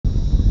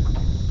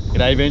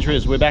G'day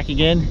adventurers, we're back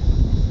again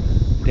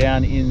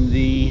down in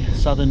the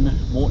southern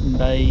Moreton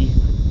Bay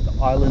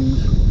Island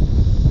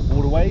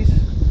waterways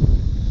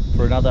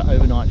for another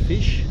overnight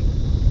fish.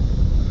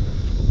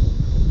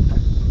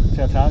 What's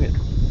our target?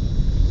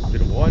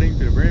 Bit of whiting,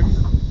 bit of brim.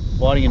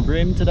 Whiting and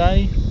brim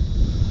today.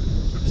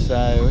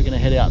 So we're going to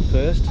head out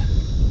first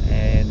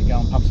and go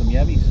and pump some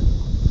yabbies.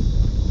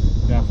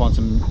 We're going to find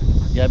some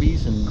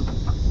yabbies and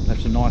have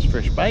some nice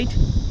fresh bait.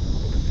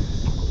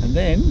 And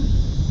then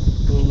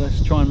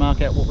let's try and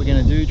mark out what we're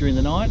going to do during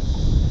the night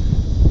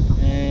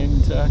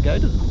and go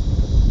to them.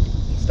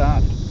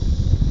 Start.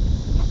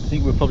 I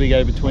think we'll probably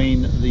go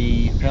between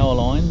the power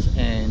lines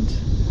and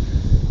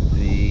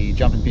the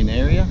Jumpinpin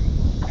area.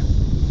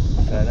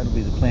 So that'll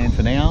be the plan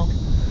for now.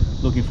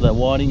 Looking for that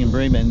whiting and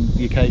brim and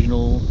the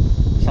occasional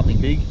something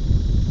big.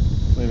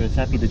 Whoever's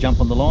happy to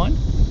jump on the line,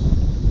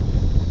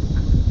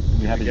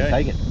 we're happy to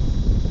take it.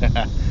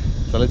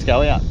 So let's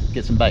go out,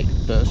 get some bait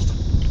first.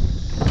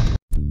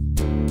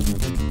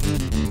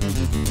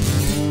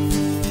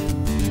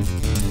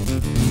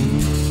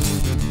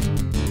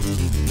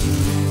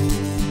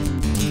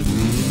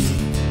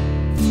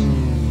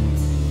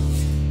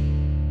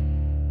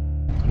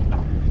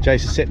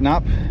 Jace is setting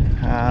up.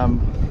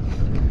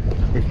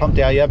 We've pumped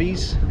our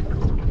yabbies.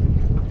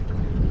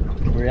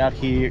 We're out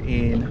here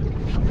in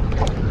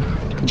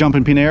the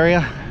Jumpinpin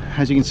area.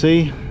 As you can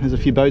see, there's a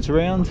few boats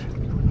around,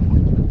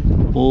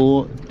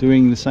 all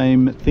doing the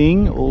same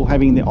thing, all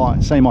having the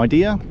same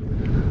idea.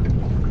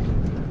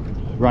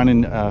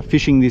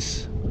 Fishing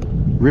this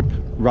rip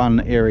run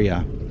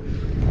area.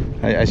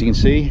 As you can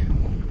see,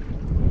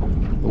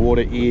 the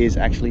water is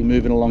actually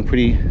moving along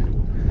pretty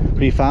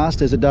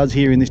fast, as it does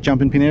here in this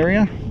Jumpinpin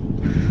area.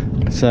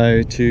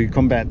 So to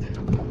combat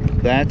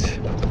that,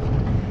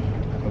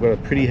 I've got a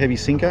pretty heavy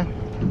sinker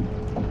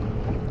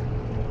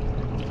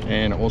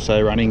and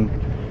also running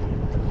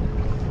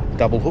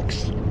double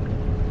hooks,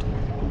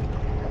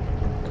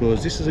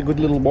 because this is a good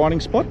little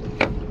biting spot,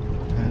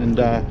 and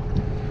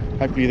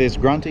hopefully there's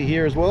grunter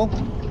here as well.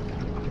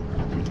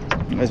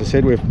 As I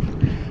said,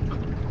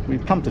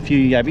 we've pumped a few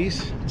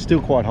yabbies. It's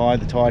still quite high,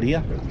 the tide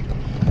here,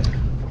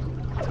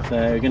 so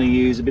we're going to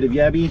use a bit of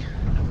yabby.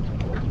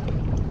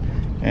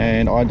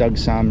 And I dug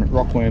some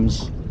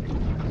rockworms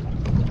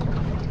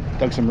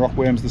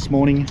this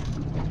morning,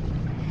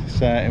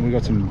 so, and we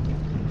got some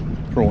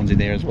prawns in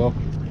there as well.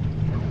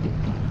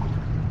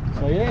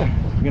 So yeah,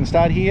 we're going to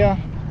start here,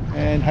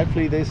 and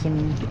hopefully there's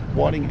some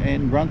whiting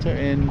and grunter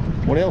and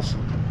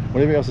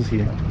whatever else is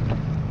here.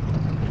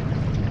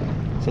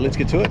 So let's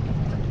get to it.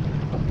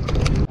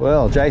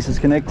 Well, Jace is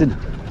connected.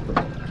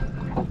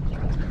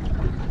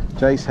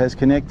 Jace has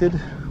connected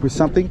with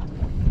something.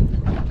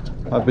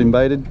 I've been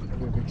baited.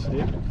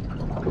 Stick.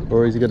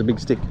 Or has he got a big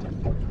stick?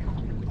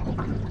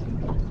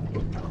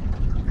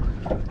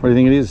 What do you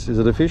think it is? Is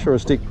it a fish or a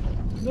stick?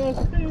 No, it's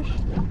a fish.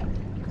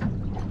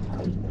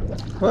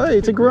 Hey,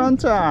 it's a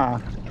grunter.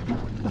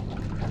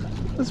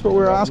 That's what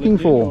we're asking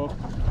for.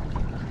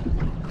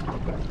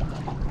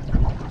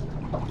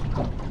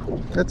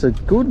 That's a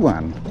good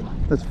one.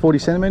 That's 40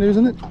 centimeters,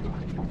 isn't it?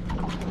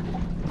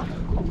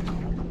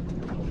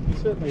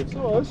 It's certainly its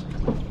size.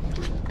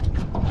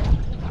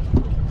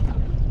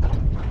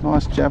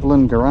 Nice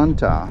javelin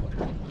grunter.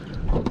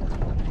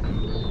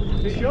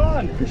 Fish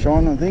on! Fish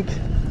on, I think.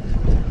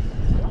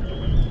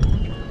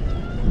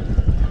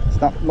 It's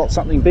not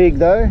something big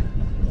though.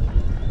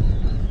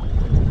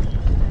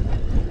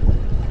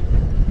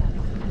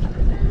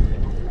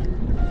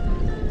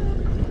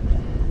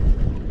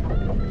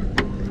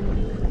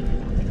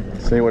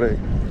 See what it...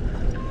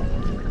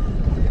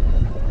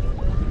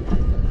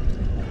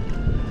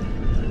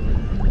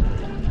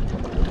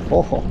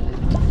 Oh!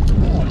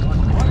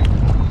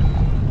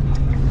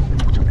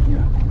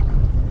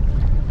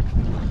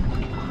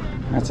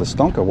 That's a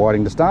stonker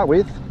whiting to start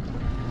with.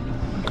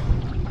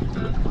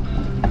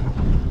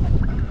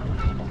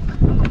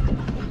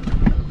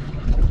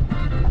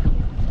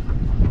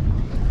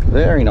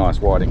 Very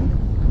nice whiting.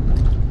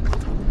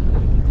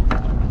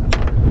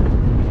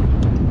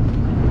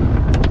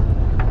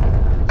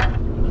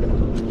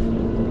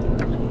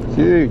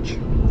 Huge.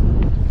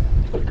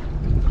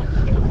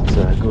 That's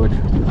a good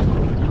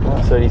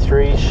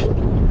 33-ish.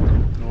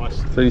 Nice.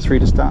 33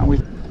 to start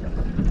with.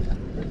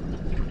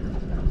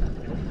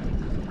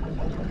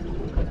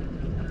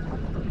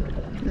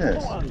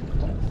 Yes.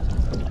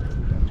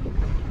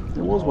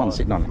 There was one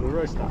sitting on it.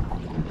 It's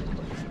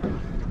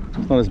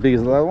not as big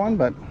as the other one,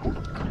 but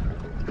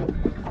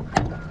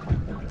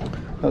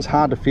that was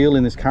hard to feel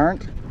in this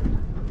current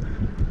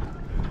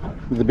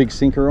with the big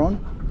sinker on.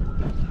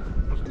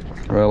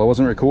 Well, I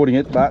wasn't recording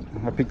it, but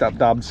I picked up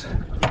dubs.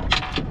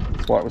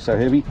 That's why it was so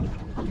heavy.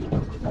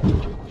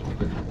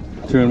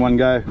 2 in one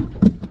go.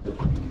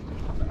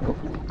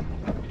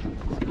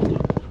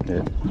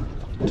 Yeah,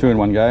 2 in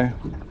one go.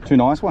 2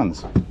 nice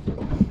ones.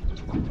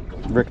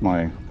 Wrecked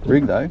my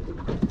rig though.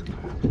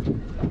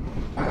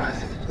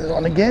 They're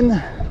on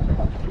again.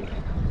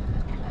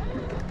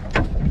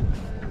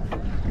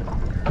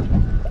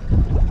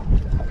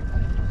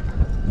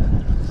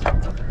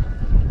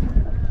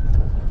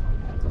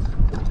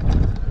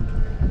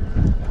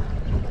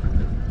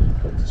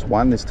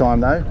 one this time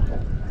though.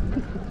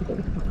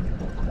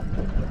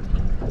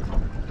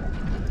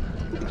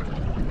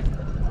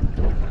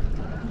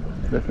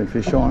 Definitely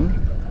fish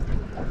on.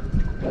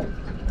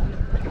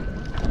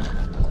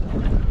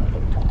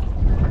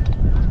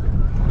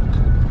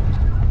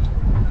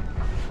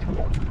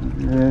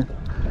 Yeah,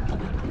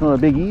 not a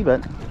biggie,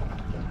 but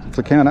it's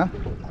a counter.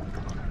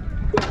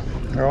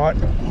 All right,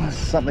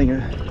 something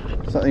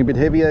a bit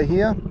heavier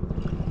here.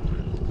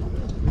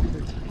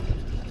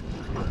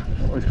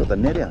 Always got the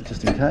net out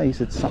just in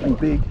case it's something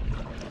big.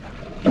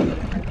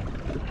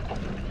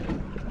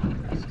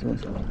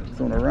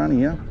 Still on a run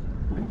here.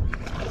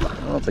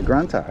 Oh, it's a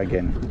grunter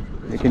again.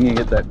 Can you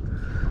get that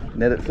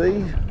net at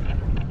feed?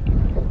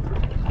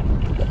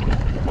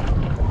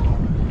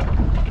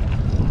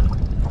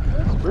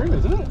 That's true,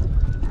 isn't it?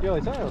 Yellow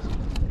tails.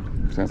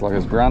 Sounds like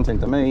it's grunting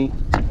to me.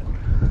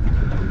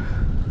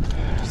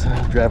 It's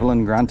a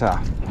Javelin grunter.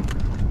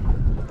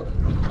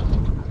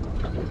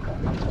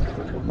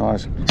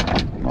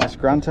 Nice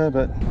grunter,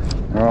 but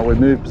all right, we've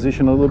moved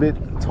position a little bit.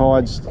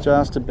 Tide's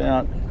just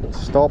about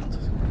stopped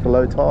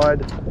below tide.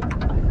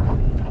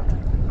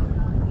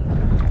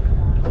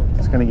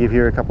 Just going to give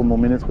here a couple more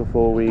minutes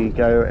before we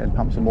go and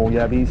pump some more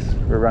yabbies.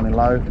 We're running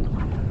low.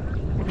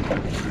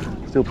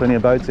 Still plenty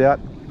of boats out.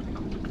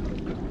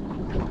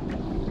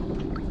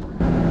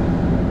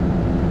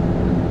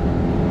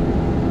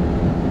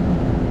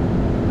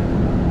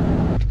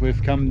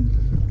 We've come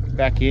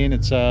back in.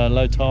 It's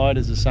low tide,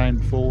 as I was saying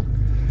before,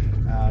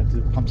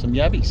 to pump some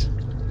yabbies.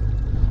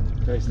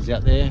 Jason's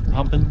out there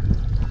pumping.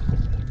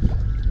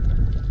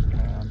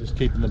 Just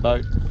keeping the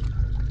boat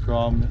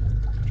from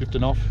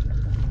drifting off.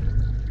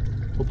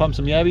 We'll pump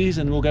some yabbies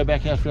and we'll go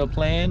back out for our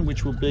plan,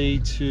 which will be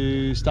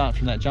to start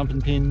from that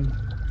Jumpinpin,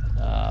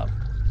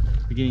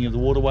 beginning of the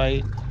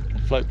waterway,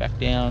 and float back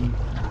down,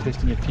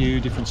 testing a few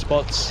different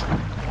spots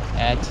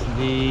at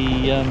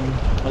the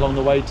along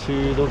the way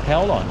to the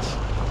power lines.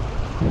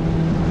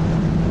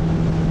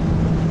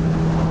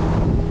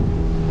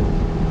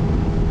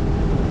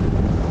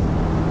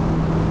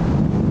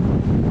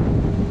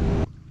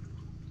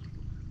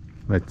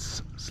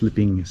 That's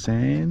Slipping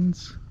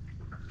Sands.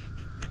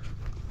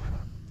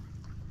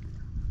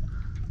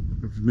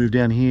 We've moved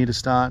down here to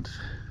start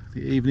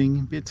the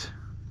evening bit.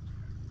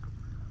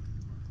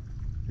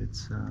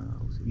 It's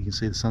you can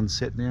see the sun's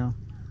set now.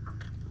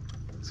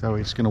 So we're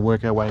just going to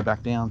work our way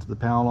back down to the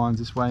power lines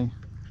this way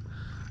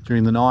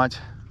during the night.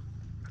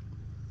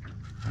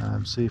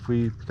 See if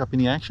we pick up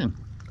any action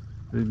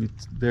at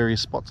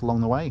various spots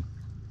along the way.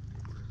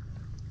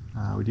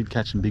 We did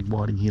catch some big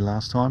whiting here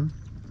last time.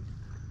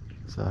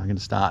 So I'm going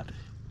to start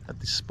at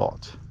this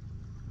spot,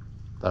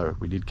 though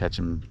we did catch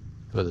them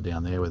further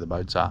down there where the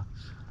boats are.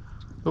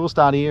 But we'll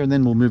start here and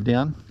then we'll move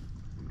down.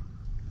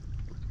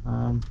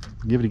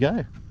 Give it a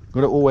go.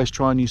 Got to always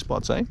try new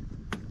spots, eh?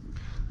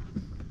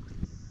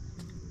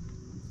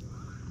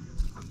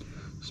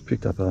 Just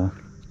picked up a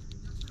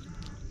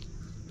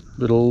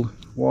little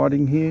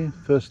whiting here,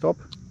 first stop.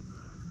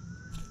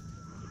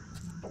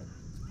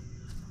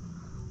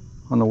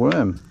 On a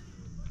worm,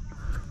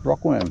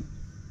 rockworm.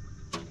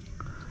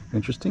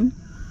 Interesting.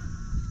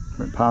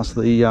 Went past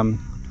the yabby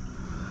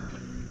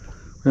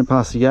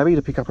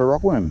to pick up a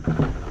rockworm.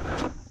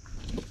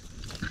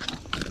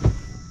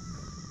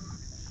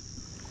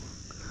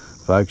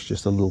 Folks,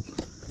 just a little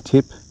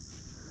tip.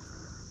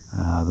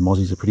 The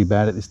mozzies are pretty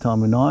bad at this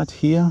time of night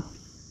here,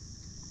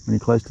 when you're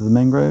close to the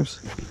mangroves.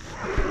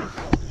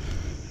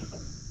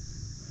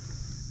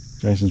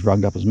 Jason's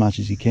rugged up as much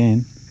as he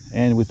can,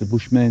 and with the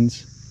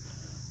bushmen's,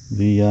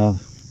 the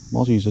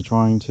mozzies are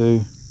trying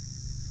to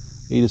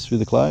eat us through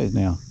the clothes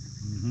now.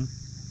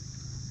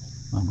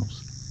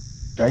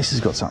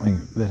 Jason's got something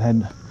that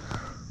had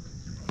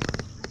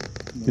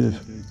a bit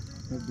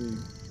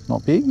of...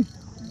 Not big?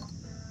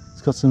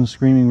 It's got some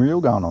screaming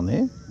reel going on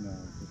there.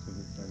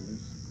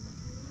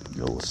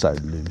 No, it's a bit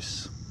so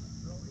loose. Oh,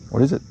 so loose.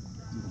 What is it?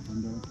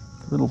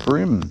 Little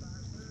brim.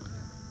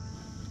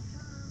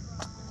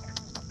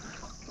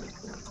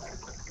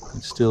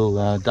 It's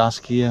still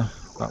dusk here,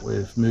 but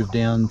we've moved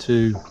down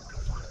to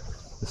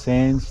the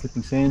sands,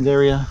 Slipping Sands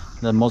area.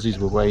 The mozzies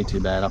were way too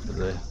bad up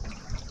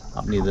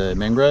near the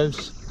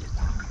mangroves.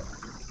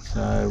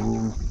 So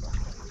we'll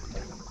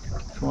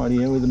try it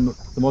here with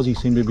the mozzies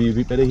seem to be a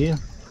bit better here.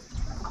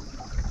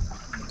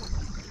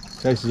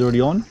 Chase is already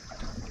on.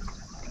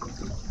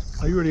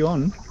 Are you already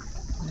on?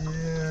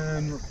 Yeah,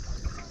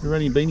 You've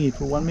only been here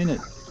for 1 minute.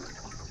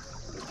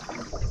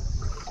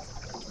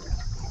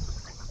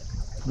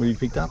 What have you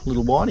picked up? A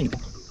little whiting.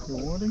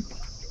 little whiting.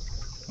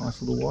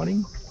 Nice little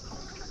whiting.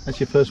 That's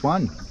your first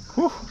one.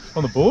 Whew,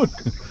 on the board.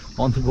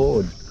 On the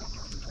board.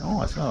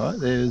 Nice, alright,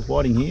 there's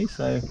whiting here,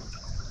 so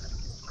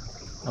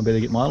I better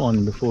get my line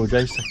in before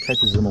Jace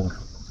catches them all.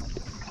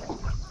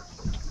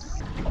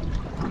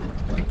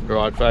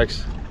 Alright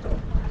folks,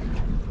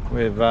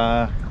 we've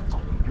a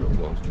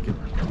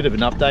bit of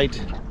an update.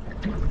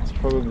 It's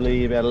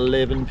probably about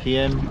 11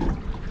 PM.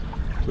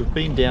 We've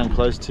been down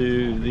close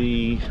to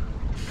the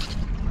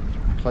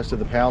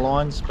power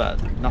lines,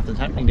 but nothing's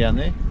happening down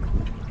there.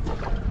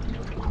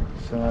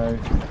 So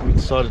we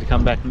decided to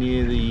come back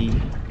near the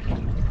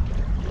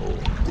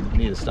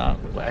start.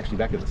 We're actually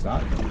back at the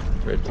start.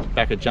 We're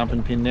back at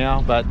Jumpinpin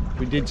now, but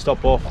we did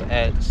stop off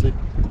at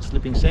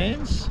Slipping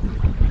Sands.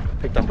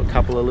 Picked up a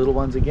couple of little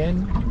ones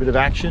again. A bit of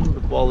action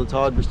while the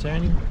tide was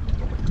turning.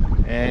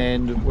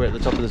 And we're at the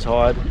top of the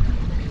tide.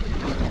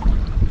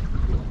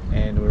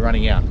 And we're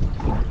running out.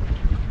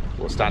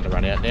 We're starting to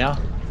run out now.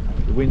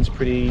 The wind's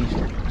pretty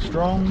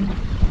strong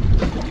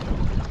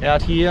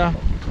out here.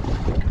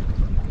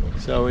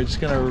 So we're just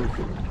going to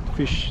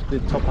fish the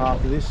top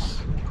half of this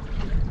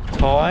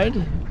tide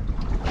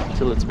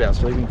until it's about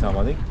sleeping time,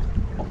 I think.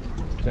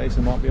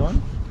 Jason might be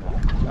on.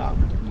 No,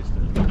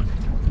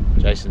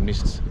 Jason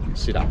missed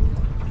sit up.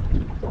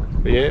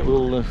 But yeah,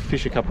 we'll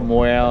fish a couple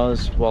more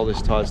hours while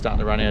this tide's starting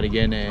to run out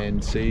again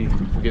and see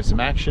if we get some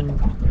action.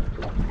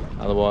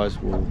 Otherwise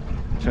we'll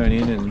turn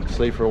in and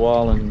sleep for a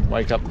while and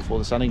wake up before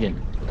the sun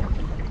again.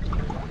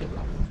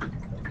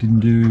 Didn't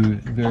do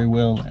very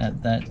well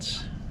at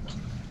that,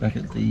 back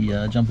at the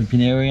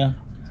Jumpinpin area.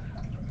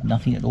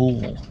 Nothing at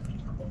all.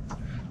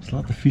 It's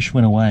like the fish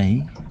went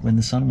away when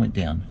the sun went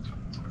down.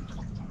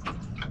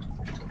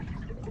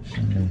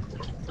 So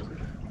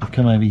we've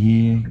come over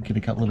here, get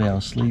a couple of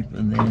hours sleep,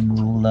 and then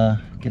we'll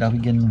get up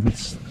again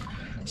with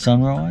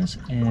sunrise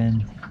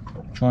and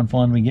try and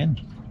find them again.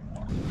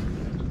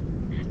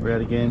 We're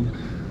out again,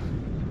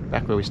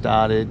 back where we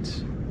started,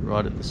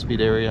 right at the spit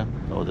area,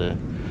 or the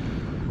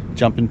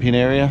Jumpinpin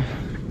area.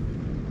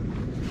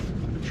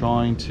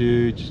 Trying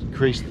to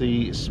increase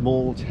the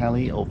small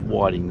tally of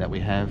whiting that we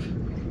have.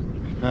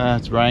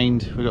 It's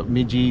rained, we've got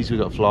midgies, we've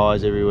got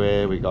flies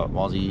everywhere, we've got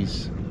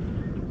mozzies.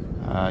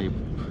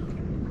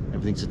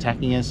 Everything's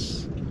attacking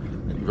us.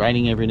 It's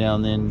raining every now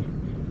and then.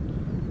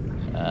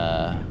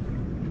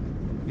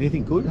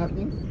 Anything good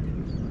happening?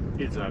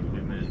 It's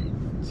ugly,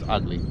 man. It's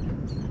ugly.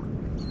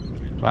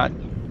 But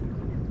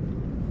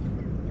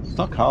it's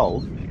not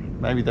cold.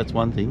 Maybe that's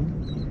one thing.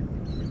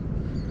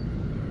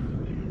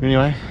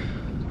 Anyway,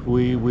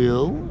 we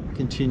will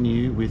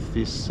continue with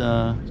this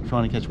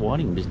trying to catch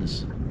whiting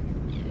business.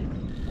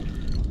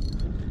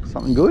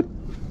 Something good?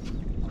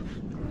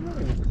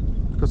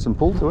 Got some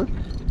pull to it.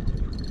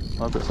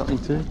 I've got something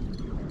too.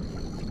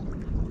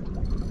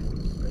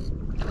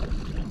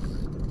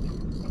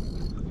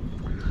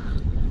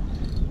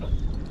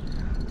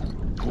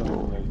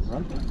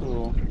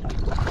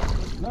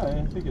 No,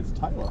 I think it's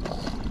Taylor.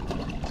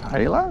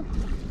 Taylor?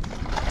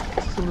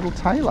 It's just a little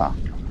Taylor.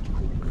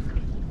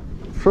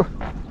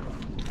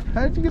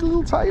 How did you get a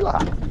little Taylor?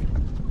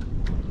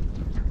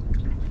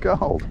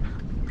 Gold.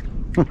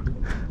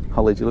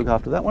 I'll let you look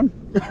after that one.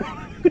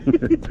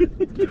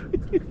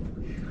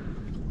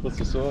 What's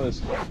the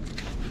size?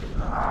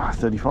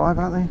 35,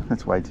 aren't they?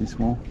 That's way too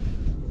small.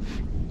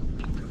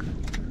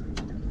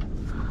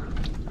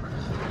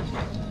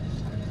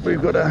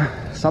 We've got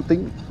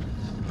something.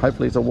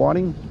 Hopefully it's a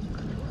whiting.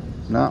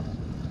 No.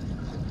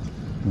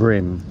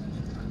 Brim.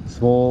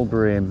 Small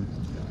brim.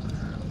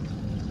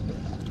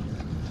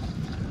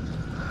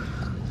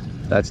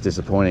 That's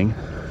disappointing.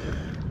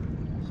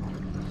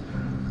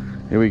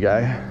 Here we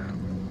go.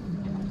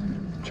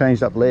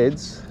 Changed up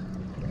leads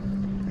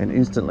and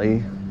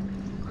instantly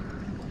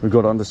we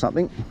got onto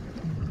something.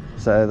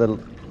 So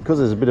because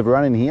there's a bit of a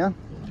run in here,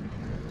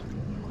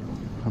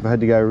 I've had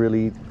to go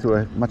really to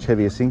a much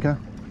heavier sinker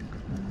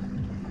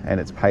and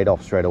it's paid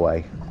off straight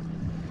away.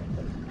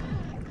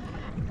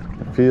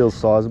 It feels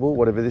sizable,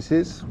 whatever this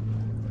is,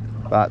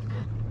 but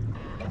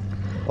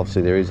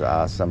obviously there is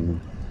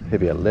some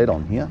heavier lead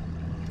on here.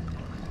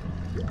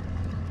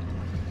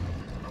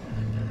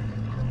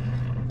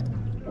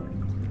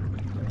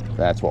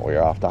 That's what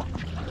we're after.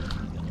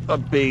 A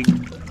big,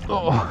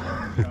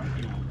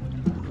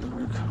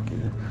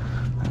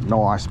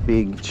 nice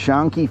big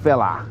chunky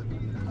fella.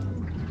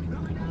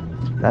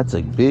 That's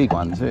a big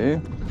one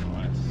too.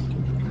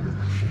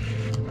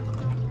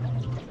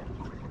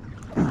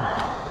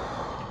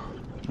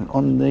 And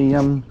on the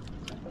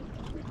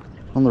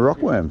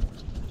rockworm.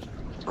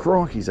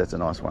 Crikeys, that's a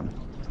nice one.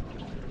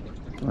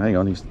 Oh, hang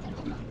on, yeah,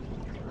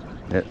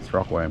 it's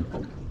rockworm.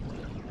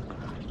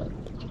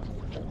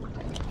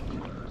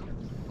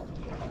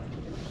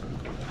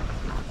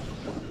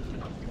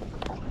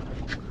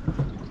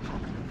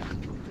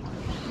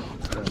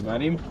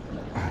 Got him.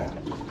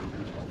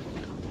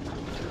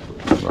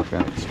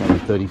 It's maybe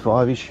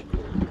 35-ish.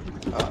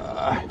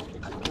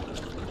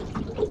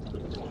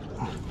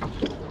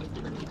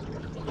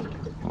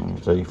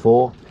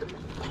 34.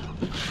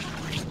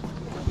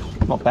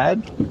 Not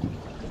bad.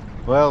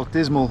 Well,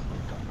 dismal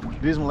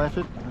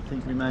effort. I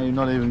think we may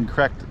not even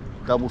cracked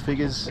double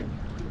figures.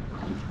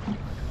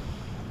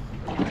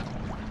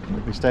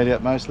 We stayed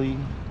out mostly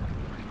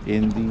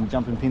in the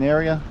Jumpinpin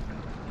area.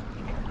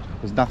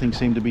 Because nothing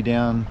seemed to be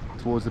down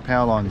towards the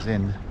power lines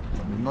end.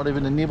 Not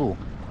even a nibble.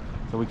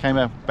 So we came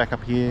back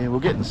up here. We're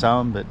getting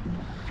some, but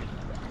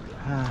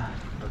Not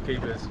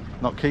keepers.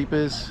 Not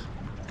keepers.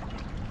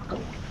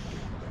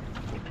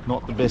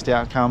 Not the best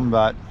outcome,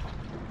 but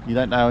you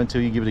don't know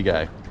until you give it a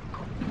go.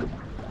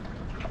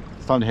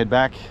 It's time to head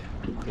back.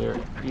 There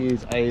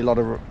is a lot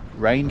of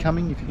rain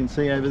coming, if you can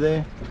see over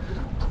there.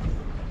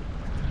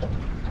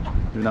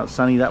 Even though it's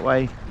sunny that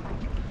way,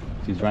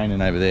 it's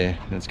raining over there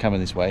and it's coming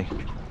this way.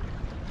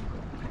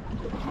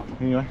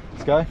 Anyway,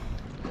 let's go.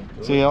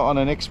 See you on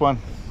the next one.